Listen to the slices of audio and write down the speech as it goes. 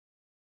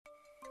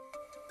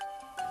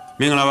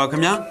မင်္ဂလာပါခ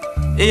င်ဗျာ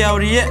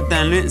ARD ရဲ့အ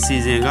တန်လွင့်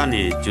အစီအစဉ်က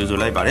နေကြို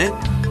ဆိုလိုက်ပါ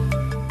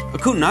တယ်အ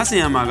ခုနားဆင်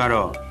ရမှာ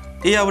ကတော့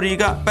ARD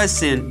ကပတ်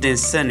စဉ်တင်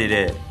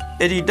ဆက်နေတဲ့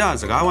Editor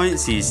စကားဝိုင်း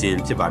အစီအ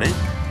စဉ်ဖြစ်ပါတယ်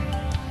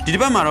ဒီ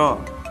တစ်ပတ်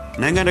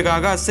မှာတော့နိုင်ငံ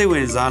တကာကစိတ်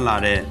ဝင်စားလာ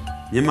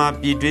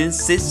တဲ့မြန်မာပြည်တွင်း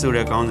စစ်ဆို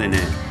တဲ့ခေါင်းစဉ်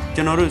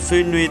နဲ့ကျွန်တော်တို့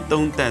ဆွေးနွေး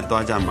သုံး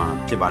သပ်သွားကြမှာ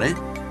ဖြစ်ပါ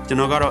တယ်ကျွန်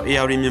တော်ကတော့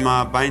ARD မြန်မာ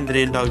ပိုင်းသတ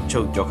င်းတောက်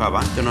ချုပ်ကြော်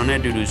ခပါကျွန်တော်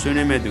နဲ့အတူတူဆွေး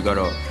နွေးမဲ့သူက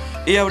တော့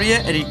ARD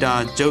ရဲ့ Editor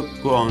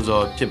ချုပ်ကို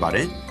အောင်စောဖြစ်ပါ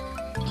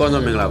တယ်ကို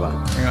အောင်စောမင်္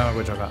ဂလာပါမင်္ဂလာပါ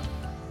ကိုကြော်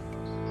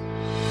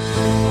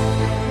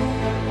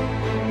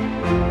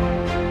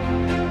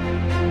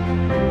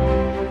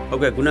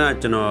ခဟုတ်ကဲ့ခုနက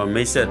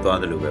ကျွန်တော်မိတ်ဆက်သွား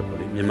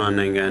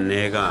တယ်လို့ပဲပေါ့လေမြန်မာနိုင်ငံ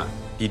နယ်က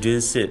ပြည်တွ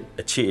င်းစစ်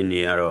အခြေ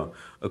အနေကတော့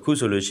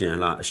အခုဆိုလို့ရှိရင်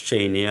လားအ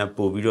ချိန်တွေ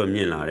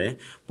ကပို့ပြီးတော့မြင့်လာ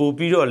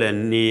တယ်ပို့ပြီးတော့လ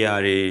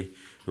ည်းနေရာတွေ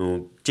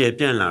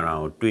ကျေပြန့်လာတာ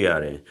ကိုတွေ့ရ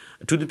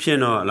တယ်အထူးသဖြ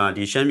င့်တော့လား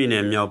ဒီရှမ်းပြည်န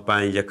ယ်မြောက်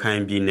ပိုင်းရခို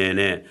င်ပြည်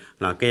နယ်နဲ့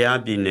လားက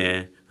ယားပြည်နယ်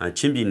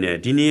ချင်းပြည်နယ်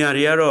ဒီနေရာ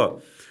တွေကတော့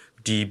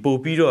ဒီပို့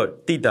ပြီးတော့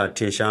တိတာ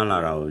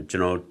ထင်ရှားလာတာကို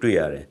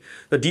ကျွန်တော်တွေ့ရ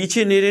တယ်ဒီအ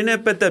ခြေအနေတွေနဲ့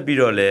ပတ်သက်ပြီး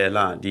တော့လည်း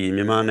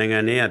လားဒီမြန်မာနိုင်ငံ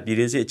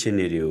ရဲ့ပြည်တွင်းစစ်အခြေအ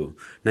နေတွေကို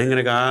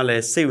နိုင်ငံတကာကလ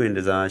ည်းစိတ်ဝင်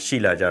စားရှိ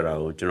လာကြတာ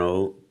ကိုကျွန်တော်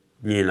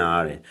မြင်လာရတ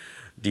ယ်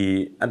ဒီ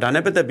ဒါ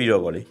နဲ့ပတ်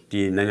သက်ပြီးတော့ဗောလေ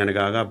ဒီနိုင်ငံတ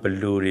ကာကဘ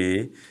လူ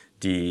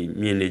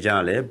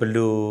တွေဒီမြင်နေကြလဲဘ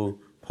လူ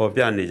ဖော်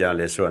ပြနေကြ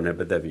လဲဆိုတာနဲ့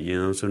ပတ်သက်ပြီး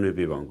ရင်းဆွေးနွေး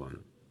ပြပါအောင်ကွာ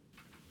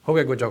ဟုတ်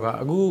ကဲ့ကိုကြောက်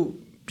ကအခု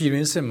ပြည်တွ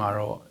င်းစစ်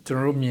မှာတော့ကျွန်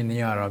တော်တို့မြင်နေ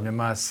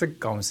ရတော့မြန်မာစစ်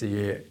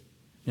ကောင်စီရဲ့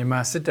မြန်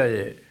မာစစ်တပ်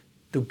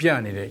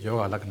ရဲ့သူပြနေတဲ့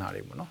ယောဂလက္ခဏာ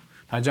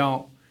တွေပေါ့နော်ဒါကြောင့်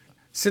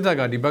စစ်တပ်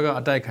ကဒီဘက်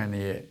ကအ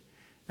တိုက်ခံနေရဲ့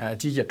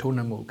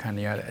အကြီးကျယ်ထိုးနှက်မှုခံ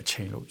နေရတဲ့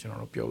အချိန်လို့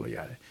ကျွန်တော်တို့ပြောလို့ရ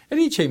တယ်အဲ့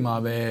ဒီအချိန်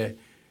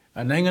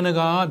မှာပဲနိုင်ငံ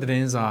တကာသ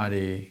တင်းစာ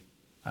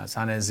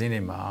တွေစာနယ်ဇင်း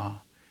တွေမှာ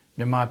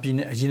မြန်မာပြည်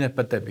နဲ့အရင်နဲ့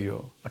ပတ်သက်ပြီး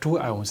တော့အထူး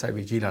အာရုံစိုက်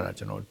ပြီးကြီးလာတာ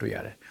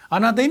ကျွန်တော်တွေ့ရ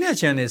တယ်အာဏာသိမ်းတဲ့အ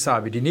ချိန်နဲ့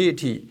စပြီးဒီနေ့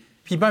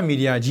အထိဖိပတ်မီ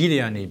ဒီယာကြီး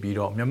တွေကနေပြီး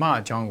တော့မြန်မာ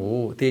အကြောင်း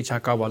ကိုအသေးချာ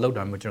ကာဗာလုပ်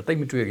တာမျိုးကျွန်တော်သိ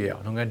မတွေ့ခဲ့ရအော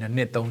င်လွန်ခဲ့တဲ့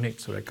2 3နှစ်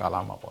ဆိုတဲ့ကာ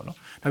လမှာပေါ့နော်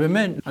ဒါပေ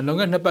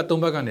မဲ့လွန်ခဲ့တဲ့2ပတ်3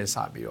ပတ်ကနေ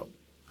စပြီးတော့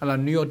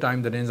New York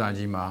Times သတ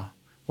င်းစာကြီးမှာ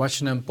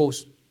Washington Post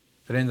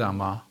သတ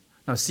င်းစာမှာ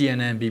နောက်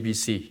CNN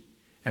BBC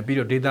ပြီး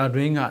တော့ data တွ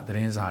င်းကသတ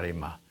င်းစာတွေ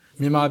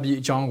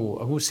မှာမြန်မာပြည်အကြောင်းကို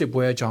အခုစစ်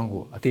ပွဲအကြော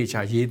င်းကိုအသေး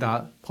ချာရေး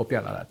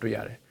သားဖော်ပြလာတာတွေ့ရ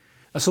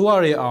တယ်အစိုး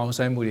ရတွေ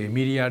အောင်ဆိုင်မှုတွေ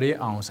မီဒီယာ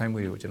တွေအောင်ဆိုင်မှု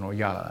တွေကို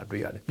ကျွန်တော်ရလာတာ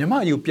တွေ့ရတယ်မြန်မာ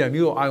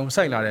အယူပြန်ပြီးတော့အာရုံ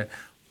စိုက်လာတဲ့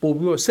ပို့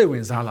ပြီးတော့စိတ်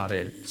ဝင်စားလာ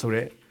တဲ့ဆို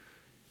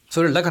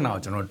တဲ့လက္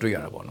ခဏာကိုကျွန်တော်တွေ့ရ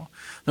တာပေါ့နော်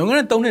လွန်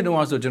ခဲ့တဲ့3နှစ်တု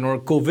န်းကဆိုကျွန်တော်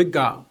ကိုဗစ်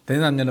ကသ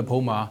တင်းစာမျက်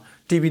နှာဖုံးမှာ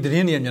TV သတ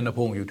င်းတွေမျက်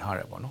နှာဖုံးကိုယူထားတ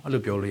ယ်ပေါ့နော်အဲ့လို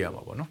ပြောလို့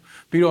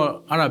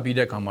ရပါပေါ့နော်ပြီးတော့အား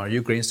ရပြီးတဲ့အခါမှာယူ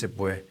ကရိန်း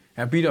စစ်ပွဲ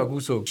ပြီးတော့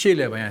အခုဆိုရှေ့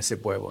လေပိုင်းရဲ့စစ်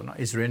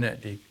ပွဲပေါ့နော်အစ္စရေး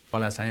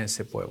နဲ့ဒီပါလက်စတိုင်းရဲ့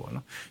စစ်ပွဲပေါ့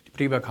နော်ဒီ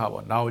ပြိပခါ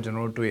ပေါ့ဒါကိုကျွန်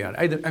တော်တို့တွေ့ရတယ်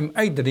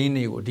အဲ့သတင်း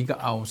တွေကိုအဓိက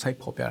အောင်စိုက်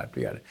ဖော်ပြတာ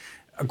တွေ့ရတယ်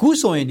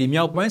အခုဆို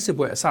ရင်ဒီမြောက်ပိုင်းစစ်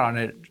ပွဲအစအ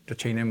နဲ့တစ်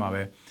ချိန်ထဲမှာ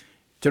ပဲ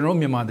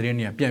ကျွန်တော်တို့မြန်မာသတင်း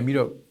တွေကပြန်ပြီး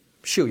တော့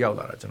ရှေ့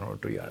ရောက်လာတာကျွန်တော်တို့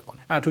တွေ့ရတယ်ပေါ့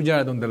နော်အဲ့ထူးခြား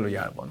တဲ့သုံးသပ်လို့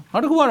ရတယ်ပေါ့နော်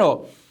နောက်တစ်ခု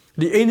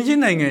ကတော့ဒီအိန္ဒိယ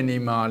နိုင်ငံတွေ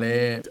မှာလ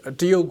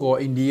ည်းတရုတ်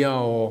ကောအိန္ဒိယ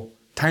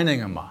ရောထိုင်းနို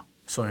င်ငံ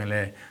မှာဆို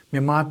ရင်လ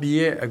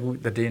ည်းမြန်မာပြည်ရဲ့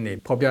အခုသတင်း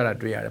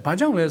တွေဖော်ပြတာတွေ့ရတယ်။ဘာ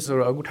ကြောင့်လဲဆို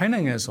တော့အခုထို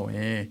င်းနိုင်ငံဆိုရ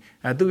င်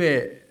သူ့ရဲ့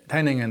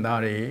ထိုင်း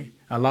နိုင်ငံသား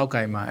တွေလောက်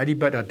ကိုင်မှာ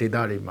အဲ့ဒီဘက်ဒေ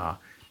သတွေ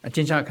မှာအချ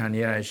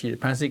င်းချခံနေရရှိတယ်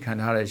ဖန်ဆီးခံ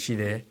ထားရ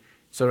ရှိတယ်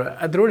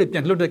ဆိုတော့သူတို့တွေပြ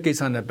န်လွတ်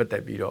တဲ့ကိစ္စနဲ့ပတ်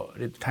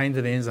သက်ပြီးတော့ထိုင်းသ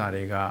တင်းစာ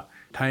တွေက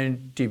ထိုင်း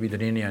TV သတ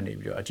င်းတွေ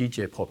ကနေပြီးတော့အကြီးကျ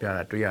ယ်ဖော်ပြ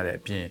တာတွေ့ရတဲ့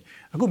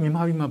အပြင်အခုမြန်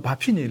မာပြည်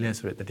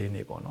မှာဘာဖြစ်နေလဲဆိုတဲ့သတင်း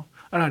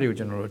တွေပေါ့နော်အဲ့ဒါတွေကို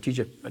ကျွန်တော်တို့အကြီး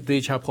ကျယ်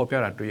အသေး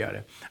ချာဖော်ပြတာတွေ့ရ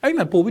တယ်အဲ့ဒီ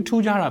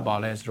မှာပို့ပြီးထူးခြားတာပါ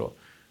လဲ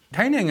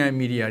ဆိုတော့ထိုင်းနိုင်ငံ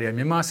မီဒီယာတွေက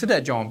မြန်မာစစ်တပ်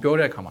အကြောင်းပြော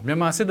တဲ့အခါ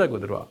မှာမြန်မာစစ်တပ်ကို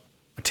တို့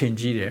ကအ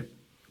ထင်ကြီးတယ်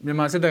မြန်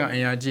မာစစ်တပ်ကအ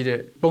င်အားကြီးတဲ့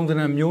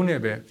ပုံစံမျိုး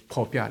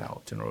နဲ့ပဲဖော်ပြတာကို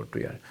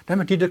ကျွန်တော်တို့တွေ့ရ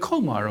တယ်ဒါပေမဲ့ဒီတစ်ခေါ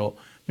က်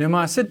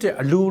မှာတော့မြန်မာစစ်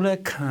တပ်အ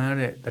လိုလဲခံရ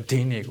တဲ့သ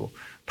တင်းတွေကို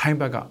ထိုင်း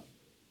ဘက်က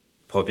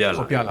ဖော်ပြ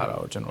လာတာ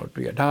ကိုကျွန်တော်တို့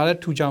တွေ့ရဒါလ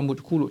ည်းထူးခြား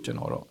မှုတစ်ခုလို့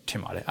ကျွန်တော်တော့ထ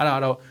င်ပါတယ်အဲ့ဒါ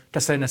တော့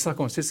10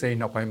 second 60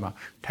နောက်ပိုင်းမှာ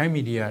ထိုင်း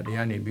မီဒီယာတွေက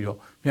နေပြီးတော့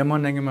မြန်မာ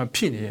နိုင်ငံမှာဖြ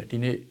စ်နေ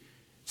တဲ့ဒီနေ့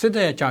စစ်တ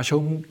ပ်ရဲ့ကြာ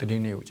ရှုံးမှုသတ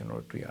င်းတွေကိုကျွန်တော်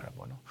တို့တွေ့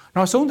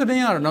ရတာပေါ့နော်နောက်ဆုံးသတ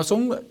င်းကတော့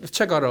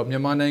နောက်ဆုံးချက်ကတော့မြန်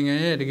မာ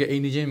နိုင်ငံရဲ့တကယ်အိ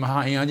န္ဒိယမဟာ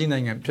အင်အားကြီး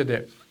နိုင်ငံဖြစ်တဲ့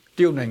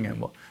တရုတ်နိုင်ငံ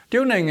ပေါ့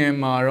တရုတ်နိုင်ငံ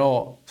မှာတော့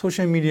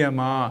social media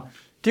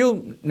မှာတရုတ်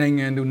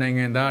နိုင်ငံသူနိုင်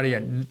ငံသားတွေ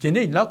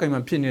ကဒီနေ့လောက်ကင်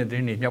မှာဖြစ်နေတဲ့သတ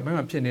င်းတွေမြောက်ပိုင်း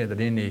မှာဖြစ်နေတဲ့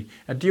သတင်းတွေ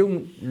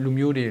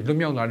တရုတ်လူမျိုး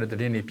တွေလွတ်မြောက်လာတဲ့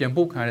သတင်းတွေပြန်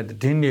ပို့ခံရတဲ့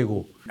သတင်းတွေ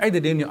ကိုအဲ့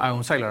သတင်းတွေအာ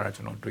ရုံစိုက်လာတာ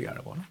ကျွန်တော်တွေ့ရ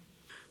တာပေါ့နော်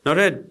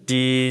နောက်တဲ့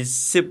ဒီ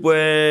စစ်ပွဲ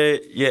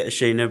ရဲ့အ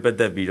ရှိန်နဲ့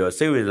ပတ်သက်ပြီးတော့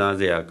စိတ်ဝင်စား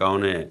စရာကော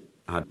င်းတဲ့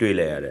တွေ့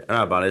လဲရတယ်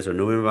အဲ့ဒါဘာလဲဆို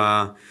နိုဝင်ဘာ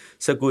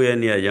19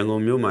ရက်နေ့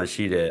ရန်ကုန်မြို့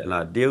မှာရှိ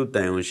တဲ့တရုတ်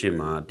တန်ယုံ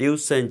ရှိမှာ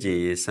တရုတ်စ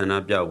န့်ကျင်ရေးဆန္ဒ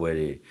ပြ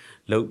ပွဲတွေ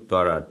လုပ်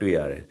သွားတာတွေ့ရတ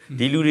ယ်ဒီ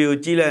လူတွေကို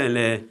ကြည့်လိုက်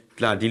ရင်လ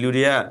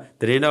ည်းဒီလူတွေ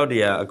ကသတင်းတောက်တွေ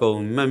ကအကုန်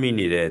မှတ်မိ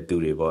နေ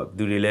တဲ့သူတွေပေါ့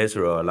သူ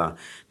တွေလဲဆိုတော့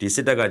ဒီ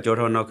စစ်တပ်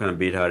ကကြောထောက်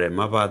နောက်ခံပေးထားတဲ့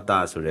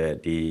မဘာတာဆို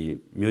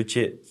တဲ့ဒီမြို့ချ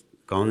စ်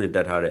ခေါင်းစဉ်တ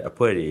က်ထားတဲ့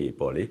အဖွဲ့တွေ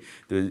ပေါ့လေ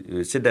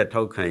သူစစ်တပ်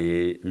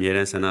ထောက်ခံရေးအမြဲ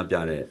တမ်းဆန္ဒပြ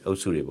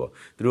တဲ့အုပ်စုတွေပေါ့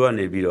သူတို့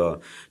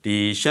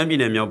ကနေပြီးတော့ဒီရှမ်းပြည်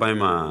နယ်မြောက်ပို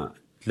င်းမှာ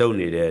လုပ်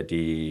နေ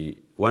တဲ့ဒီ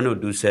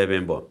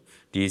1027ပေါ့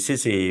ဒီ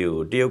စစ်စင်ရေးကို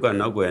တရုတ်က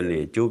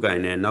နောက်ကွယ်နေကြိုး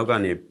ကင်နေနောက်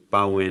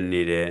ကနေပါဝင်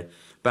နေ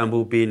တယ်ပံ့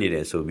ပိုးပေးနေတ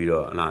ယ်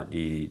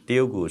ဆိုပြီးတော့ဒီတ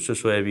ရုတ်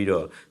ကိုဆွဆွဲပြီး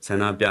တော့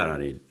ဆန္ဒပြတာ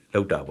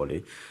တွေလောက်တာပေါ့လေ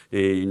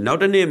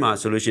နောက်တစ်နေ့မှာ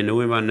ဆိုလို့ရှိရင်နို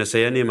ဝင်ဘာ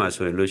20ရက်နေ့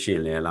မှာဆိုရင်လို့ရှိ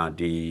ရင်လ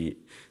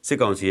ည်းဒီစစ်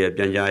ကောင်စီရဲ့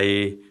ပြန်ကြား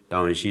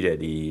ရေးတာဝန်ရှိတဲ့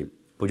ဒီ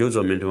ဗိုလ်ချုပ်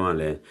စော်မင်းထွန်းက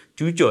လည်း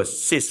ကျူး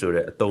ကျော်စစ်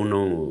ဆိုတဲ့အသုံးအ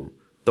နှုန်း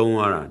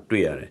ကိုသုံးရတာ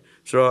တွေ့ရတယ်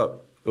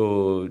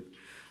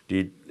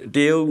ဆိုတော့ဒီတ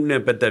ရုတ်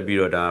နဲ့ပတ်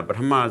သက်ပြီးတော့ဒါပ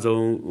ထမ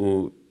ဆုံး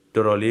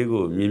တော်တော်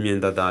လေးကိုမြင်မြင်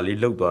သာသာ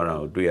လေးလှုပ်သွားတာ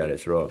ကိုတွေ့ရ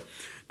တယ်ဆိုတော့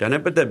ဒါ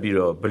နဲ့ပတ်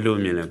သက်ပြီးတော့ဘယ်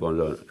လိုမြင်လဲကော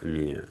စောအမြ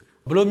င်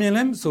ဘယ်လိုမြင်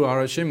လဲ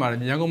ဆိုတာတော့ရှင်းပါ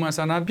တယ်ရန်ကုန်မှာဆ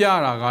န္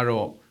ဒပြတာက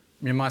တော့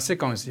မြန်မာ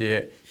စစ်ကောင်စီ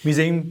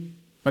ရဲ့မိစိမ်း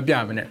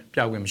မပြမ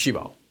နဲ့ပြခွင့်မရှိပါ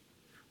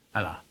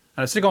ဘူးဟုတ်လား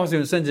အဲ့စစ်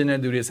ကောင်စီကိုစန့်ကျင်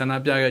တဲ့သူတွေဆန္ဒ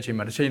ပြခဲ့တဲ့အချိန်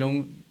မှာတစ်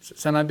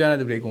ချိန်လုံးဆန္ဒပြတဲ့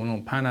သူတွေအကုန်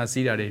လုံးဖမ်းတာ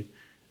စီးတာတွေ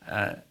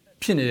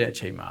ဖြစ်နေတဲ့အ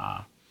ချိန်မှာ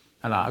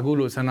ဟုတ်လားအခု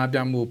လိုဆန္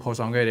ဒပြမှုပေါ်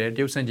ဆောင်ခဲ့တယ်တ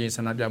ရုတ်စန့်ကျင်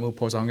ဆန္ဒပြ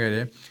မှုပေါ်ဆောင်ခဲ့တ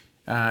ယ်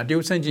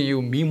တရုတ်စ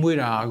န့်ကျင်ကို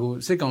မီးမွေးတာအခု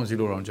စစ်ကောင်စီ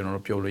လိုတော့ကျွန်တော်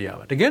တို့ပြောလို့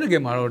ရပါတ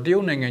ကယ်မှာတော့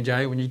တရုတ်နိုင်ငံ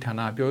သားရေးဝန်ကြီးဌာန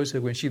ပြောရေးဆို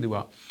ခွင့်ရှိသူ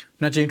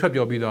ကနှစ်ချိန်ထွက်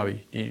ပြောပြီးသွား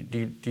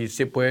ပြီဒီစ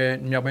စ်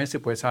ပွဲမြောက်ပိုင်းစ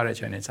စ်ပွဲစားတဲ့အ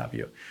ချိန်နဲ့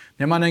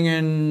စပြီးတော့မြန်မာနိုင်ငံ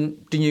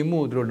တည်ငြိမ်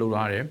မှုကိုသူတို့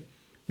လိုလား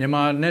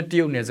တယ်မြန်မာနဲ့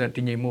တရုတ်နယ်စပ်တ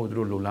ည်ငြိမ်မှု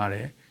ကိုသူတို့လိုလားတ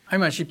ယ်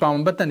အဲ့မှာရှိပါဝ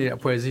င်ပတ်သက်နေတဲ့အ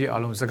ဖွဲ့အစည်းအ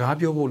လုံးစကား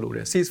ပြောဖို့လိုတ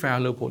ယ် ceasefire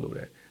လုပ်ဖို့လိုတ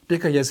ယ်ပြစ်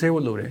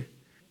ခတ်ရဲစဲဖို့လို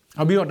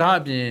တယ်နောက်ပြီးတော့ဒါ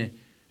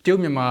အပြင်တရု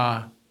တ်မြန်မာ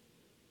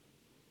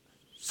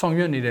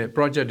ဆောင်ရွက်နေတဲ့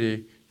project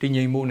တွေတည်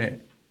ငြိမ်မှု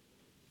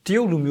နဲ့တ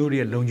ရုတ်လူမျိုးတွေ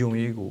ရဲ့လုံခြုံ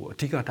ရေးကို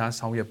အထူး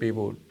ထားဆောင်ရွက်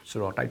ပေးဖို့ဆို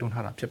တော့တိုက်တွန်း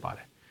ထားတာဖြစ်ပါတ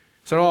ယ်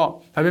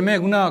ဆိုတော့ဒါပေမဲ့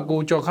ခုနက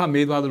ကိုကြော်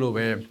ခမေးသွားသလို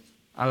ပဲ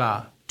ဟာလာ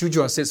ကျူး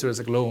ကျော်စစ်ဆိုတဲ့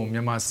စကားလုံး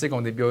ကိုမြန်မာစစ်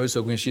ကောင်စီပြောရေး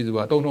ဆိုခွင့်ရှိသူက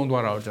တုံ့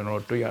ထုံသွားတာကို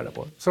ကျွန်တော်တို့တွေ့ရ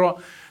တယ်ပေါ့ဆိုတော့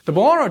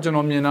တဘောကတော့ကျွန်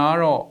တော်မြင်တာ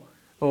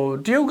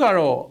ကတော့တရုတ်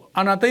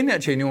ကတော့အာဏာသိမ်းတဲ့အ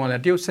ချိန်တုန်းကလ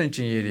ည်းတရုတ်စန့်ကျ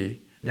င်ရေးတွေ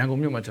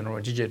ရန်ကုန်မြို့မှာကျွန်တော်တို့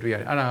အကြီးကျယ်တွေ့ရ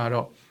တယ်အဲ့ဒါ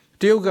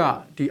ကတော့တရုတ်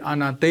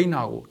ကဒီအာဏာသိမ်း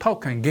တာကိုထောက်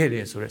ခံခဲ့တ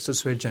ယ်ဆိုတဲ့ဆွ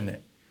ဆွဲချက်နဲ့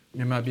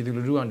မြန်မာပြည်သူ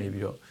လူထု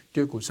ကနေပြီးတော့တ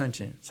ရုတ်ကိုစ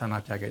န့်ကျင်ဆန္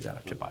ဒပြခဲ့ကြတာ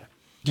ဖြစ်ပါ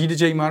တယ်ဒီတစ်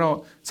ချိန်မှာတော့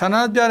ဆန္ဒ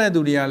ပြ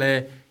တဲ့သူတွေကလ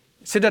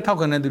ည်းစစ်တပ်ထောက်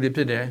ခံတဲ့သူတွေဖြ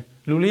စ်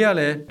တယ်လူလေး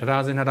ကလည်းတ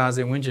ရားစ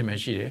င်ဝန်းကျင်ပဲ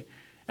ရှိတယ်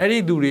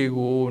အဲ့ဒီသူတွေ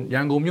ကိုရ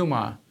န်ကုန်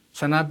မြို့မှာ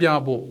ဆန္ဒပြ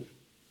ဖို့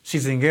စီ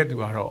စဉ်ခဲ့သူ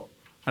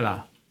ကတော့ဟ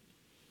လာ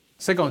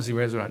စစ်ကောင်စီ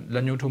ပဲဆိုတာလ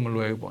က်ညှိုးထိုးမ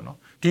လွယ်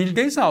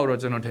ဘူးပေါ့နော်ဒီကိစ္စ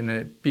ကိုတော့ကျွန်တော်ထင်တယ်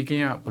ပီ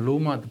ကင်းကဘလို့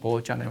မှ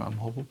သဘောကျနိုင်မှာ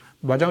မဟုတ်ဘူး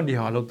ဘာကြော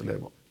င့်ဒီဟာလုပ်တယ်လဲ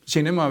ပေါ့အချိ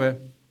န်ထဲ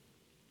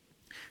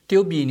မှာပဲတ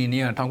ရုတ်ပြည်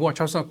အနေနဲ့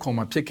1969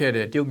မှာဖြစ်ခဲ့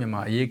တဲ့တရုတ်မြန်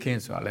မာအရေးခင်း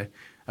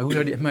ဆိုတာလဲအခု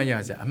လည်းဒီအမှတ်ရ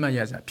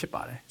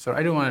စရာဖြစ်ပါတယ်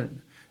ဆိုတော့အဲ့ဒီ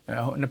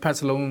မှာနှစ်ဖက်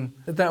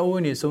စလုံးအ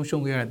သက်အိုးအိမ်တွေဆုံး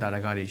ရှုံးခဲ့ရတဲ့တာ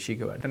ရကတွေရှိ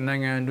ခဲ့ပါတယ်တနို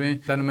င်ငံအတွင်း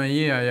တန်တမာ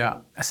ရေးရ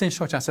အဆ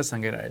င့်လျှော့ချဆက်ဆံ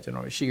ခဲ့တာကျွန်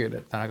တော်ရှိခဲ့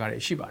တဲ့တာရကတွေ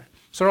ရှိပါတယ်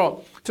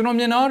ဆိုတော့ကျွန်တော်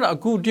မြင်တာကတော့အ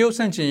ခုတရုတ်စ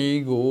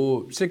န့်ကျင်ရေး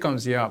ကိုစစ်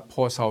ကောင်စီက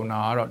ဖော်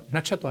ဆောင်တာကတော့နှ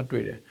စ်ချက်သွား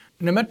တွေ့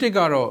တယ်နံပါတ်1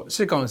ကတော့စ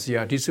စ်ကောင်စီက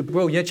ဒီ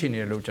စစ်ပွဲကိုရက်ချင်နေ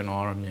တယ်လို့ကျွန်တော်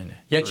ကတော့မြင်တယ်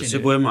ရက်ချင်စ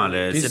စ်ပွဲမှာ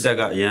လည်းစစ်တပ်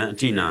ကအရန်အ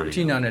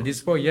ထိနာနေဒီ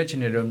စစ်ပွဲ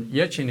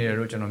ရက်ချင်နေတယ်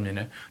လို့ကျွန်တော်မြင်တ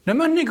ယ်နံ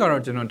ပါတ်2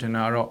ကတော့ကျွန်တော်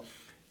ထင်တာကတော့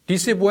ဒီ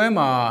စစ်ပွဲ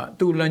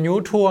မှာသူလက်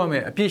ညှိုးထိုးရ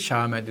မယ်အပြစ်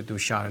ရှာရ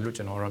မယ်သူရှာ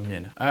တယ်လို့ကျွန်တော်တော့မြ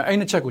င်တယ်အဲ့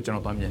နှစ်ချက်ကိုကျွန်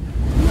တော်သွားမြင်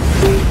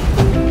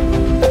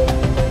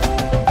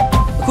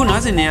တယ်အခု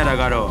နားဆင်နေ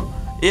ရတာကတော့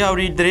AR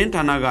သတ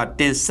င်းဌာန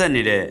ကတင်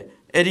ဆက်နေတဲ့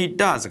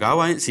Editor စကား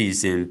ဝိုင်းအစီအ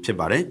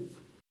စဉ်ဖြစ်ပါတယ်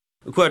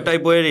အခုတို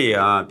က်ပွဲတွေ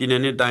ကပြည်내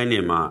နဲ့တိုင်းတွေ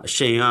မှာအ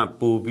ရှိန်က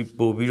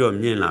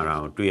ပိုပြီးတော့မြင့်လာတာ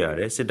ကိုတွေ့ရ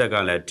တယ်စစ်တပ်က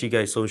လည်းထိ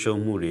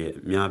ခိုက်ဆုံးရှုံးမှုတွေ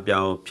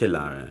အများပြောင်းဖြစ်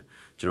လာ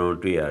တယ်ကျွန်တော်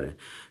တွေ့ရတယ်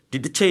ဒီ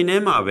တစ်ချိန်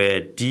တည်း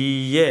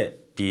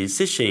မှာပဲဒီစ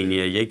စ်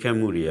ရှိန်ရဲ့ရိုက်ခတ်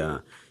မှုတွေ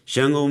ကရ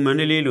န်ကုန်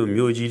မန္တလေးလို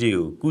မြို့ကြီးတွေ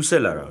ကိုကူး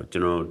ဆက်လာတာကို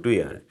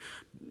ကျွန်တော်တွေ့ရ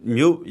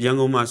တယ်မြို့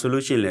ရန်ကုန်မှာ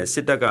ဆိုလို့ရှိရင်လည်းစ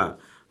စ်တပ်က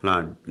ဟာ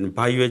ဘာ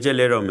ရွယ်ချက်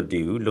လဲတော့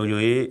မသိဘူး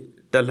လုံခြုံရေး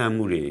တက်လှမ်း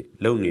မှုတွေ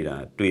လုပ်နေတာ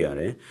တွေ့ရတ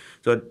ယ်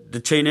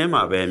ဆိုတော့ဒီချိန်ထဲ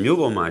မှာပဲမြို့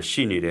ပေါ်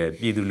မှာရှိနေ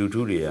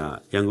တဲ့ပြည်သူလူထုတွေ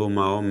ကရန်ကုန်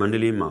မှာရောမန္တ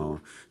လေးမှာ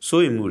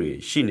ရောစိုးရိမ်မှု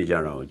တွေရှိနေကြ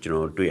တာကိုကျွန်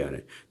တော်တွေ့ရတ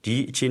ယ်ဒီ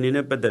အခြေ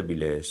အနေနဲ့ပတ်သက်ပြီး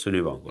လဲဆွေး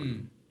နွေးပါဦး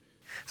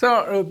ကောဆို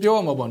တော့ပြော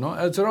ရမှာပေါ့နော်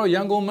ဆိုတော့ရ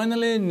န်ကုန်မန္တ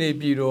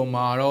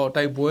လေးနေပြည်တော်မှာတော့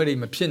တိုက်ပွဲ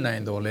တွေမဖြစ်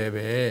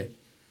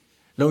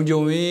နိုင်တော့လဲပဲလုံ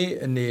ခြုံ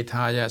ရေးအနေ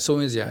ထားရစိုး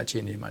ရိမ်စရာအ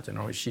ခြေအနေမှာကျွန်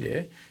တော်ရှိတယ်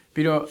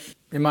ပြီးတော့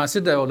မြန်မာ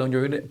စစ်တပ်ရောလုံ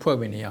ခြုံရေးအဖွဲ့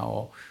ဝင်တွေ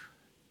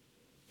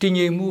ရောတည်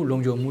ငြိမ်မှု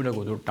လုံခြုံမှု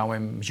တွေကိုတို့တာ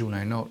ဝန်မယူ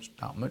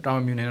နိုင်တော့တာဝ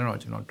န်မယူနိုင်တော့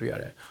ကျွန်တော်တွေ့ရ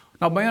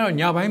တယ်နောက်ပိုင်း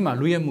ကတော့ညပိုင်း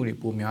မှာလူရဲမှု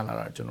တွေပိုများလာ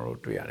တာ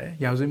ကျွန်တော်တို့တွေ့ရ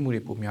တယ်ရာဇဝတ်မှု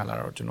တွေပိုများလာ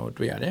တော့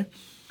ကျွန်တော်တို့တွေ့ရ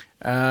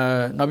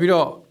တယ်နောက်ပြီး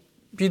တော့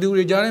ပြည်သူ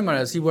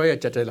တွေကြားထဲမှာစီးပွားရေး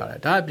ကြက်တဲလာ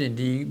တယ်ဒါအပြင်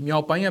ဒီမြော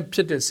က်ပိုင်း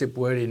ကဖြစ်တဲ့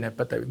စစ်ပွဲတွေနဲ့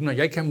ပတ်သက်ပြီးခု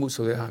နရိုက်ခတ်မှု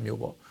ဆိုတဲ့ဟာ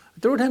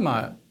မျိုးပေါ့သူတို့ထဲမှာ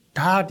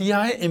ဒီဟာ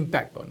ရဲ့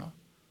impact ပေါ့နော်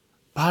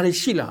ဘာ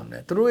တွေရှိလာ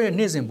မလဲသူတို့ရဲ့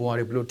နေ့စဉ်ဘဝ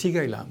တွေဘယ်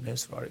လိုထိခိုက်လာ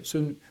မလဲဆိုတာ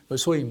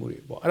စိုးရိမ်မှုတွေ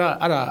ပေါ့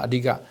အဲ့ဒါအဓိ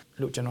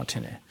ကလို့ကျွန်တော်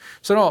ထင်တယ်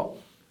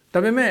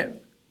ဆိုတော့ဒါပေမဲ့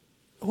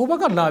ဟိုဘက်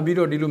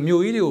ကလာပြီးတော့ဒီလို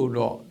မျိုးကြီးတွေ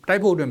ကိုတော့တို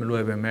က်ဖို့အတွက်မလွ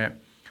ယ်ပဲ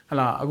မဲ့ဟ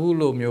လာ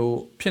အခုလို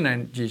မျိုးဖြစ်နိုင်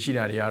ကြ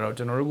ရှိတာတွေ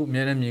ကတော့ကျွန်တော်တို့ကအ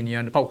များ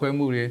နဲ့မြင်နေရတဲ့ပောက်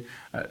ခွဲမှု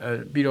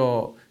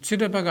တွေပြီးတော့စစ်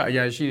တပ်ဘက်ကအ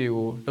ရာရှိတွေ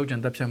ကိုလောက်ကျ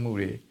န်တပ်ဖြတ်မှု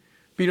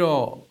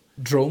တွေပြီးတော့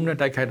drone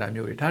နဲ့တိုက်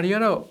ခိုက်တာမျိုးတွေဒါတွေ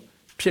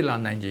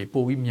ကတော့ဖြစ်လာနိုင်ကြ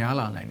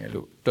ပိုပြီးများလာနိုင်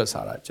တယ်လို့တွက်ဆ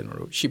တာ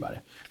ကျွန်တော်တို့ရှိပါ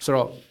တယ်ဆို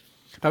တော့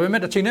ဒါပေ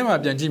မဲ့တစ်ချိန်တည်းမှာ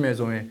ပြန်ကြည့်မယ်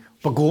ဆိုရင်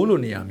ပဲခူးလို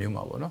နေရာ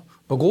မျိုးမှာပေါ့နော်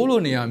ပဲခူးလို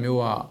နေရာ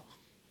မျိုးက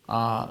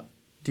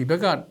ဒီ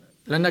ဘက်က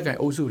လက်နက်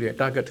ကင်အုပ်စုတွေ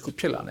target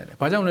တစ်ခုဖြစ်လာနိုင်တယ်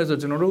။ဘာကြောင့်လဲဆိုတော့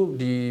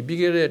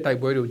ကျွန်တော်တို့ဒီပြီးခဲ့တဲ့တိုက်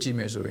ပွဲတွေကိုကြည့်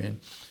မယ်ဆို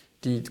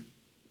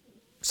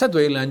ရင်ဒီဆက်သွ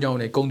ယ်လမ်းကြော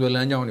င်းတွေကုန်သွယ်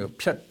လမ်းကြောင်းတွေ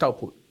ကိုဖျက်တောက်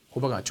ဖို့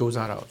ဟိုဘက်ကစ조사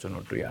တာကိုကျွန်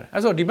တော်တွေ့ရတယ်။အဲ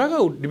ဆိုဒီဘ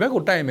က်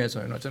ကိုတိုက်မယ်ဆို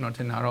ရင်တော့ကျွန်တော်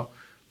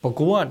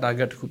ထင်တာတော့ပဲခူးက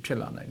target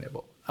တစ်ခုဖြစ်လာနိုင်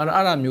တယ်ပေါ့။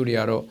အဲ့ဒါမျိုး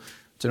တွေကတော့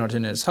ကျွန်တော်ထ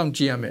င်တယ်စော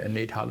င့်ကြည့်ရမယ့်အ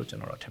နေအထားလို့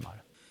ကျွန်တော်တော့ထင်ပါ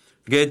တယ်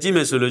။တကယ်ကြည့်မ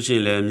ယ်ဆိုလို့ရှိ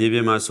ရင်လည်းမြေပြ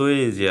င်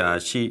မှာစိုးရိမ်စရာ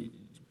ရှိ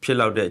ဖြစ်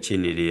လောက်တဲ့အခြေ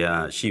အနေတွေ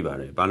ကရှိပါ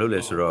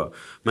တယ်ဘာလို့လဲဆိုတော့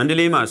မန္တ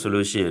လေးမှာ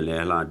ဆိုလို့ရှိရင်လ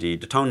ည်းဟာဒီ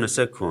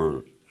2020ခွန်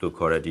လို့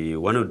ခေါ်တဲ့ဒီ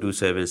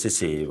1027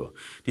စစ်စင်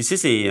ရေးပေါ့ဒီစစ်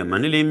စင်ရေးကမ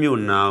န္တလေး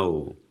မြို့နား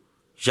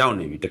ကိုရောက်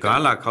နေပြီတ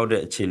ကားလာခောက်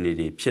တဲ့အခြေအနေ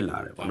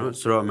တွေဖြစ်လာတယ်ပေါ့နော်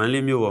ဆိုတော့မန္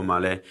တလေးမြို့ပေါ်မှာ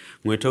လည်း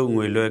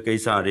ငွေထုတ်ငွေလွှဲကိစ္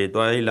စတွေ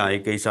တွား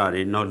ရေးလာရေးကိစ္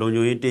စတွေနောက်လုံ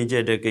ခြုံရေးတ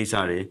င်းကျပ်တဲ့ကိစ္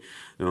စတွေ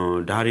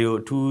ဒါတွေကို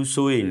အထူး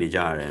စိုးရိမ်နေကြ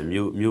ရတယ်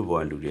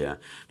မြို့ပေါ်လူတွေ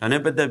ကဒါနဲ့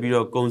ပတ်သက်ပြီး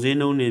တော့ကုန်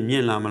စည်နှုန်းတွေမြ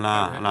င့်လာမ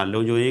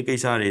လားဟာလုံခြုံ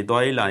ရေးကိစ္စ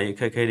တွေတွားရေးလာရေးအ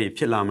ခက်အခဲ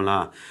တွေဖြစ်လာမ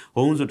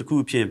လားဘုံဆိုတစ်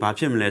ခုဖြစ်ဘာ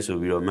ဖြစ်မလဲဆို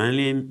ပြီးတော့မန္တ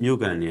လေးမြို့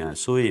ကန်တွေ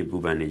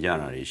ကစိုးရိမ်ပူပန်နေကြ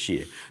တာတွေရှိ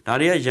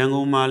တယ်ဒါတွေကရန်ကု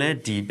န်မှာလ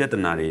ည်းဒီပြဿ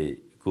နာ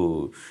တွေကို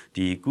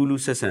ဒီကုလူ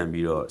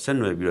ဆက်ဆံပြီးတော့ဆက်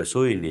နွယ်ပြီးတော့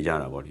စိုးရိမ်နေကြ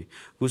တာပေါ့လေ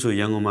အခုဆို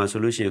ရန်ကုန်မှာ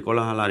ဆိုလို့ရှိရင်ကော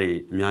လာဟလ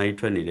တွေအများကြီး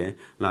ထွက်နေ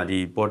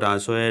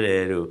တယ်ဟာဒီပေါ်တာဆွဲ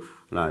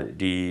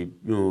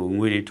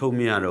တယ်တို့ဟာဒီငွေတွေထုတ်မ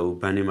ရတော့ဘူး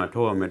ဘဏ်တွေ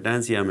မှာထုတ်ရမယ်တ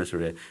န်းစီရမယ်ဆို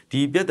တော့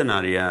ဒီပြ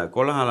ဿနာတွေ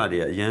ကကောလာဟလ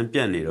တွေကအရန်ပြ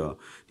တ်နေတော့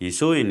ဒီ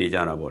စိုးရိမ်နေကြ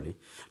တာပေါ့လေ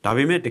ဒါ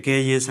ပေမဲ့တ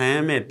ကယ်ရင်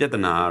ဆိုင်ရမယ့်ပြ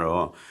ဿနာက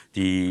တော့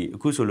ဒီ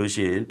အခုဆိုလို့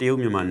ရှိရင်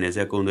တရုတ်မြန်မာနယ်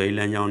စပ်ကုန်သွယ်ရေး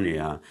လမ်းကြောင်းတွေ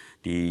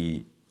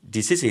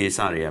ကဒီစစ်စင်ရေး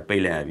စတွေ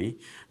ကပိတ်လိုက်ရပြီ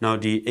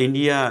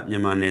နောက်ဒီအိန္ဒိယမြန်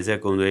မာနယ်စပ်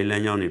ကုန်သွယ်ရေးလ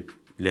မ်းကြောင်း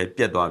တွေလ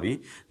ည်းပြတ်သွားပြီ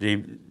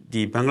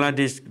ဒီဘင်္ဂလား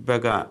ဒေ့ရှ်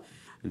ဘက်က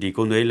ဒီကု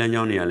န်သွယ်ရေးလ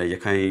မ်းကြောင်းတွေကလည်း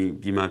ရခိုင်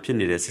ပြည်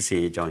မှာဖြစ်နေတဲ့စစ်စင်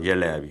ရေးအကြောင်းရက်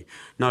လက်ရပြီ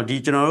။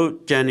နောက်ဒီကျွန်တော်တို့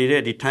ကြံနေတဲ့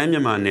ဒီထိုင်းမြ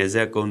န်မာနယ်စ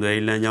ပ်ကုန်သွယ်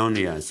ရေးလမ်းကြောင်း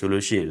တွေက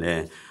ဆိုလို့ရှိရင်လ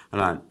ည်းဟ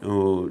လာ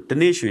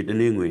တနေ့ရွှေ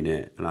တနေ့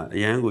ငွေနဲ့ဟလာအ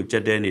ရန်ကိုကြက်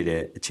တဲနေ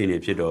တဲ့အခြေအနေ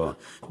ဖြစ်တော့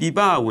ပြည်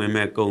ပဝင်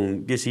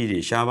မဲ့ကုန်ပစ္စည်း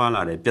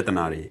တွေရှားပါလာတဲ့ပြ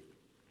ဿနာတွေ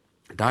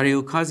ဒါ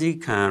တွေကိုခါးစ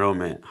ည်းခံရတော့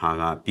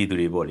မဲ့ဟာကပြည်သူ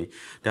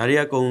တွေပေါ့လေဒါတွေ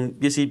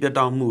ကကုန်ပစ္စည်းပြတ်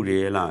တောက်မှု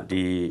တွေလား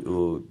ဒီ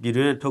ပြည်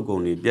တွ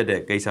င်းထုတ်ကုန်တွေပြတ်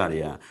တဲ့ကိစ္စတွေက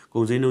ကု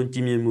န်စည်နှု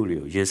န်းကြီးမြင့်မှုတွေ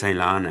ကိုရင်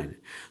ဆိုင်လာနိုင်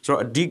တယ်ဆိုတော့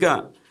အဓိက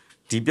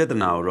ဒီပြ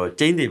ဿနာကိုတော့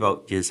ကျင်းတွေ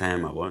ပေါက်ရင်ဆိုင်ရ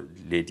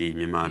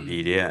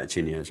မှာပေါ့လေဒီမြန်မာပြည်ရဲ့အခြေ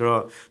အနေဆို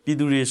တော့ပြည်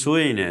သူ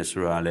တွေစိုးရိမ်နေဆို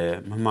တာလည်း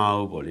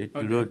မမှားဘူးပေါ့လေ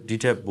သူတို့ဒီ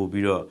ထက်ပို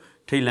ပြီးတော့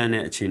ထိတ်လန့်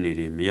တဲ့အခြေအနေ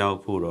တွေမ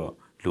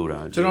ရောက်ဖို့တော့လို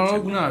တာ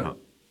ကျွန်တော်တို့က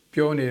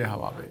ပြောနေ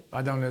တဲ့ဟာပါပဲ။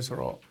အားကြောင့်လဲ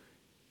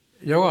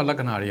ဆိုတော့ယောဂလက္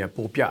ခဏာတွေ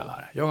ကပိုပြလာ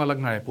တယ်။ယောဂ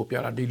လက္ခဏာတွေပိုပြ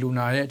လာဒီလူ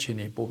နာရဲ့အခြေအ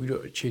နေ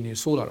ပိုပြီးတော့အခြေအနေ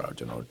ဆိုးလာတာ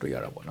ကျွန်တော်တွေ့ရ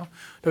တာပေါ့နော်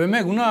။ဒါပေ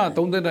မဲ့ခုန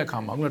သုံးသက်တဲ့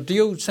အခါမှာခုနတ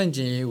ရုတ်ဆန့်ကျ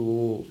င်ရေးကို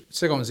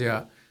စစ်ကောင်စီ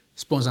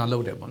ကစပွန်ဆာလု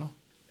ပ်တယ်ပေါ့နော်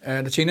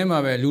။တစ်ချိန်တည်း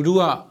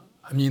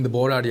မှာပဲလူတို့ကအမြင်သ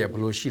ဘောထားတွေက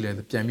ဘယ်လို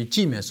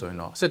ရှိလဲပြန်ပြီးကြည့်မယ်ဆို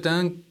ရင်တော့စစ်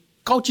တမ်း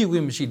ကောက်ကြည့်ခွ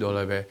င့်မ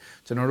ရှိတော့လ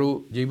ည်းပဲကျွန်တော်တို့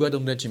ရေဘွက်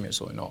သုံးသက်ကြည့်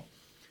မယ်ဆို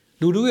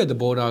ရင်တော့လူတို့ရဲ့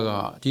သဘောထားက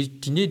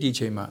ဒီ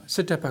နေ့ဒီချိန်မှာစ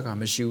စ်တပ်ဘက်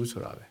ကမရှိဘူး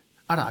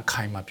ဆိုတာပဲအဲ့ဒါ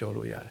အခိုင်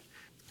အမာပြောလို့ရ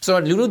တယ်ဆိုတော့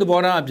လူတို့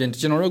သဘောထားအပြင်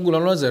ကျွန်တော်တို့က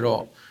လောလော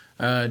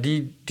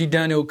ဆယ်တော့ဒီတ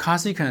န်တွေကို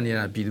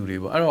ခါးစီခံနေတာပြည်သူတွေ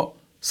ပေါ့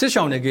အဲ့တော့စစ်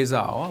ဆောင်တဲ့ကိစ္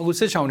စရော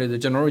အခုစစ်ဆောင်တွေ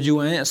ဆိုကျွန်တော်တို့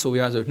UN ရဲ့အဆိုအ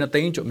ရဆို2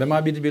သိန်းကျော်မြန်မာ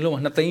ပြည်ပြည်လုံး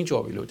မှာ2သိ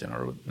န်းကျော်ပြီလို့ကျွန်တော်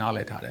တို့နားလ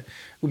ည်ထားတယ်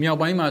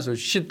အခုမြောက်ပိုင်းမှာဆို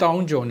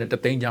8000ကျော်နဲ့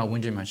3သိန်းကျော်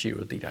ဝန်းကျင်မှာရှိ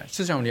လို့သိထားတယ်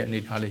စစ်ဆောင်တွေအ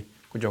နေထားလေး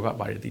ကိုကျော်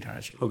ကပါတယ်သိ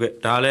ထားတာရှိဟုတ်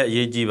ကဲ့ဒါလည်းအ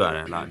ရေးကြီးပါတ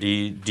ယ်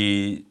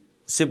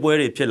လားဒီစစ်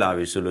ပွဲတွေဖြစ်လာ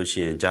ပြီဆိုလို့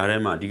ရှိရင်ဂျားထဲ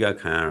မှာအဓိ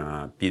ကခံရ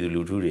တာပြည်သူ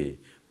လူထု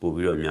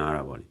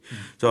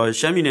တွေပို့ပြီးတော့များတာပေါ့လေဆိုတော့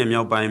ရှမ်းပြည်နယ်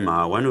မြောက်ပိုင်းမှာ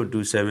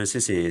1027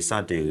စစ်စင်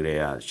စတင်ကြ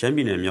တဲ့ရှမ်းပြ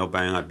ည်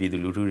နယ်မြောက်ပိုင်းကပြည်သူ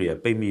လူထုတွေက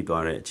ပိတ်မိ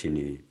သွားတဲ့အခြေအ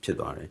နေဖြစ်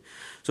သွား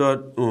တယ်ဆိုတော့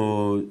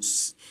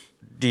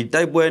ဒီ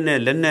တိုက်ပွဲ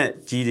နဲ့လက်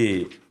နက်ကြီးတွေ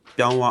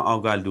ပြောင်းသွားအောက်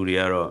ကလူတွေ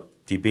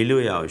ကတော့ဒီဘေးလွ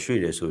တ်ရာကိုရွှေ့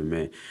တယ်ဆိုပေ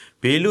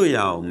မဲ့ဘေးလွတ်ရာ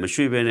ကိုမ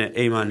ရွှေ့ဘဲနဲ့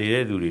အိမ်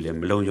မှာနေတဲ့လူတွေလ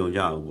ည်းမ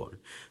လုံခြုံကြဘူးပေါ့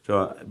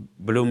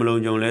ဆိုတော့ဘယ်လိုမ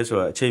လုံခြုံလဲဆို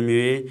တော့အချိန်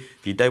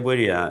မျိုးဒီတိုက်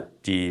ပွဲတွေ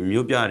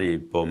ကဒီမြို့ပြ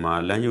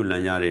တွေပေါ်မှာလမ်းညွှန်လ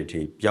မ်းကြားတွေ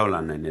အထိရောက်လာ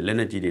နိုင်တယ်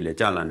လက်နက်ကြီးတွေလ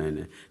ည်းကျလာနိုင်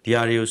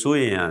တယ်ဒီဟာတွေ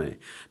ကိုစိုးရင်ရတယ်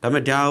ဒါပေ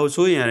မဲ့ဒါကို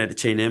စိုးရင်ရတဲ့တစ်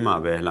ချိန်တည်းမှာ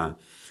ပဲဟလား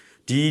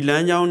ဒီ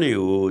လမ်းကြောင်းတွေ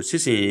ကိုစစ်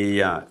စင်ရေး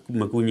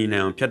ရမကူညီ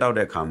နိုင်အောင်ဖျက်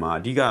တောက်တဲ့အခါမှာ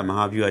အဓိက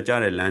မဟာဗျူဟာကျ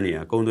တဲ့လမ်းတွေ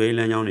ကကုန်သွယ်ရေး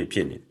လမ်းကြောင်းတွေဖြ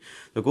စ်နေ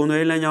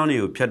တယ်ကုန်သွယ်ရေးလမ်းကြောင်းတွေ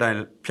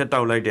ကိုဖျက်တော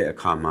က်လိုက်တဲ့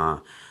အခါမှာ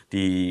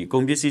ဒီကု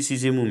န်ပစ္စည်းစီး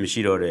ဆင်းမှုမ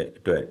ရှိတော့တဲ့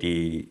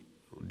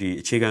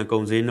အတွက်ဒီအ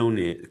ခြေခံကုန်စည်နှုန်း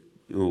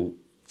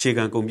တွေအ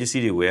ခြေခံကုန်ပစ္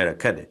စည်းတွေဝယ်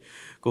ရတာခက်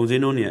တယ်ကုန်စည်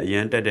နှုန်းတွေအ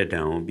ရန်တက်တဲ့တန်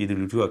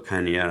အောင်ပြည်သူလူထုကခံ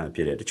နေ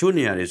ရတာဖြစ်တယ်တချို့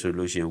နေရာတွေဆို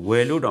လို့ရှိရင်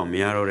ဝယ်လို့တောင်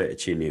မရတော့တဲ့အ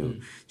ခြေအနေ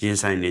ကိုရင်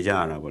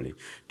ဆိုင်နေကြရတာပေါ့လေ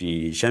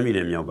ဒီရှမ်းပြည်န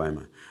ယ်မြောက်ပိုင်း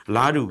မှာအ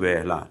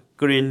လားတူပဲလား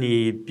ကရင်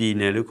နီပြည်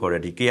နယ်လို့ခေါ်တဲ့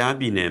ဒီကယား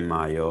ပြည်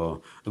နယ်မှာ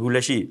ရောအခု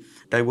လက်ရှိ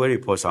တိုက်ပွဲ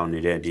တွေဖော်ဆောင်နေ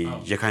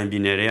တဲ့ဒီရ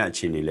ခိုင်ပြည်နယ်ရဲ့အ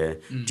ခြေအနေလဲ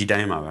ဒီ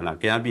တိုင်းမှာပဲလား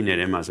ကယားပြည်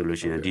နယ်ထဲမှာ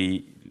ဆိုလို့ရှိ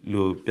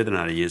ရင်ဒီလိုပြ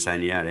ဿနာတွေရင်ဆိုင်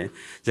နေရတယ်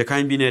ရခို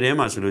င်ပြည်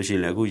နယ်ထဲမှာဆိုလို့ရှိ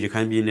ရင်လည်းအခု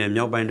ရခိုင်ပြည်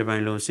နယ်မြောက်ပိုင်းတစ်ပိုင်း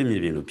လုံးစစ်မြေ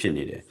ပြင်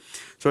လိုဖြစ်နေတယ်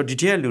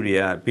ဆိုတော့ဒီထက်လူတွေက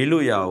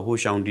ဘေးလို့ရအောင်ဟို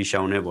ရှော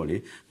င်းဒီရှောင်းနေပေါ့လေ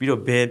ပြီးတော့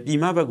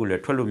ဘယ်ပြည်မဘက်ကလည်း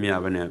ထွက်လို့မရ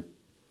ဘဲ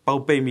နဲ့ပေါ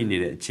က်ပိတ်မိနေ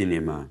တဲ့အခြေအနေ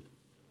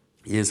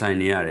မှာရင်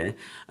ဆိုင်နေရ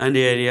တယ်အန်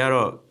ဒီရီ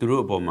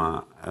ကတော့သူတို့အပေါ်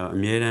မှာအ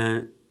မြဲတ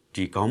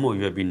မ်းဒီခေါင်းမုံ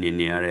ရွက်ပြီး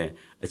နေရတဲ့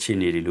အခြေ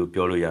အနေတွေလို့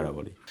ပြောလို့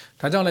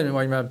ရတာပေါ့လေဒါကြောင့်လည်းမြန်မာ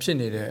ပြည်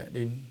မှာဖြစ်နေတဲ့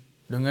ဒီ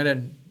လွန်ခဲ့တဲ့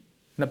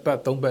2ပတ်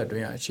3ပတ်အတွ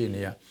င်းအခြေအနေ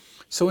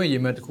ကစိုးရင်ရေ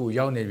မဲ့တစ်ခု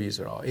ရောက်နေပြီ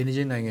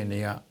ဆိုတော့အိန္ဒိယနိုင်ငံတွေ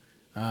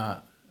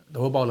ကသ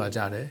ဘောပေါက်လာကြ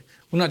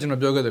တယ်ခုန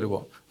ကျွန်တော်ပြောခဲ့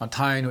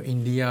တယ်လို့ပေါ့ထို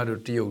င်းတို့အိန္ဒိယတို့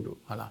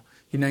တရုတ်တို့ဟာလား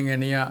ဒီ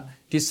နိုင်ငံတွေ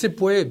ကဒီစစ်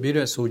ပွဲဘေး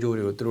တဲ့ဆိုးကျိုး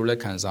တွေကိုသူတို့လည်း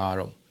ခံ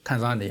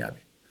စားနေရ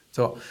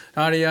ပြီဆိုတော့ဒါ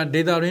တွေကဒေ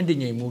တာရင်း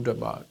တည်ငြိမ်မှုအတွက်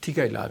ပါထိ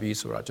ခိုက်လာပြီ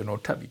ဆိုတာကျွန်တော်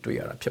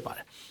ထပ်ပြီးတွေ့ရတာဖြစ်ပါ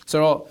တယ်ဆို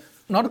တော့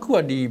နောက်တစ်ခု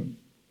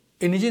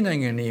ကဒီအိန္ဒိယ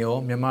နိုင်ငံတွေ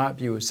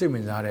ရောမြန်မာပြည်ကိုစိတ်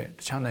ဝင်စားတဲ့တ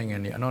ခြား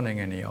နိုင်ငံတွေအနောက်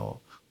နိုင်ငံတွေ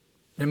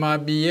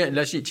ရောမြန်မာပြည်ရဲ့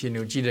လက်ရှိအခြေ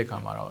အနေကိုကြည့်တဲ့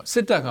အခါမှာတော့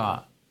စစ်တပ်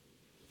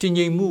ကတည်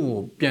ငြိမ်မှု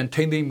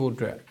ကိုပြန်ထိန်းသိမ်းဖို့အ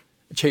တွက်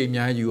အချိန်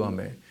အများကြီးယူရ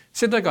မယ် စ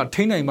စ်တပ်က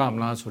ထိန်းနိုင်ပါမ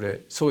လားဆိုတဲ့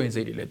စိုးရင်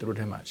စိတ်တွေလည်းသူတို့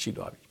ထဲမှာရှိ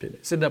သွားပြီဖြစ်တ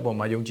ယ်စစ်တပ်ပေါ်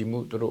မှာယုံကြည်မှု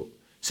သူတို့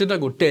စစ်တပ်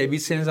ကိုတည်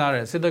ပြီးစဉ်းစားတ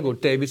ယ်စစ်တပ်ကို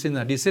တည်ပြီးစဉ်း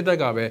စားဒီစစ်တပ်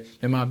ကပဲ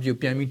မြန်မာပြည်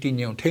ပြန်ပြီးတည်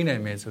ငြိမ်ထိန်းနို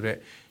င်မယ်ဆိုတဲ့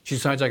ယူ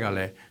ဆချက်ကလ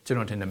ည်းကျွန်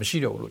တော်ထင်တယ်မရှိ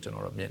တော့ဘူးလို့ကျွန်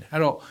တော်တို့မြင်တယ်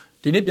အဲ့တော့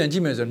ဒီနေ့ပြန်ကြ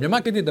ည့်မယ်ဆိုရင်မြန်မာ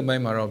ကိစ္စတမို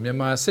င်းမှာတော့မြန်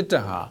မာစစ်တ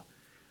ပ်ဟာ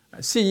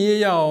စစ်ရေး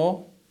ရအောင်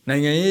နို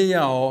င်ငံရေးရ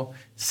အောင်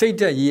စိတ်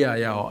သက်ရေးရ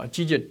အောင်အ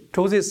ကြီးကျယ်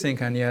ထိုးစစ်ဆင်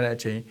ခံနေရတဲ့အ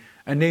ချိန်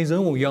အနေ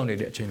ဆုံးကိုရောက်နေ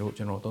တဲ့အချိန်လို့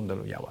ကျွန်တော်သုံးသပ်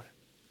လို့ရပါတယ်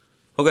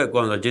ဟုတ်ကဲ့ကို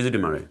အောင်ဆိုကျေးဇူးတ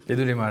င်ပါတယ်ကျေး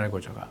ဇူးတင်ပါတယ်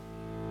ကိုကျော်က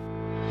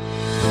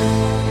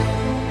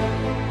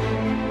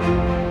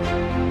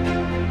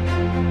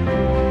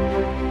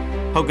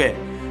ဟုတ်ကဲ့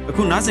အ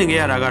ခုနားဆင်ကြ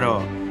ရတာက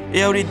တော့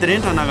AOD သတ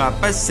င်းဌာနက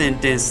ပတ်စင်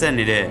တင်ဆက်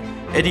နေတဲ့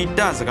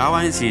Editor စကား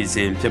ဝိုင်းအစီအစ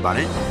ဉ်ဖြစ်ပါတ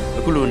ယ်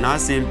အခုလိုနား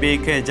ဆင်ပေး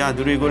ခဲ့ကြ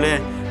သူတွေကိုလည်း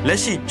လက်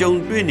ရှိကြုံ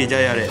တွေ့နေကြ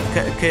ရတဲ့အခ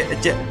က်အခဲအ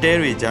ကျက်တဲ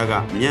တွေကြားက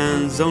အမြန်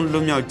ဆုံးလွ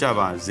တ်မြောက်ကြ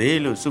ပါစေ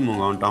လို့ဆုမွန်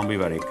ကောင်းတောင်းပေး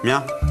ပါတယ်ခင်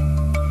ဗျာ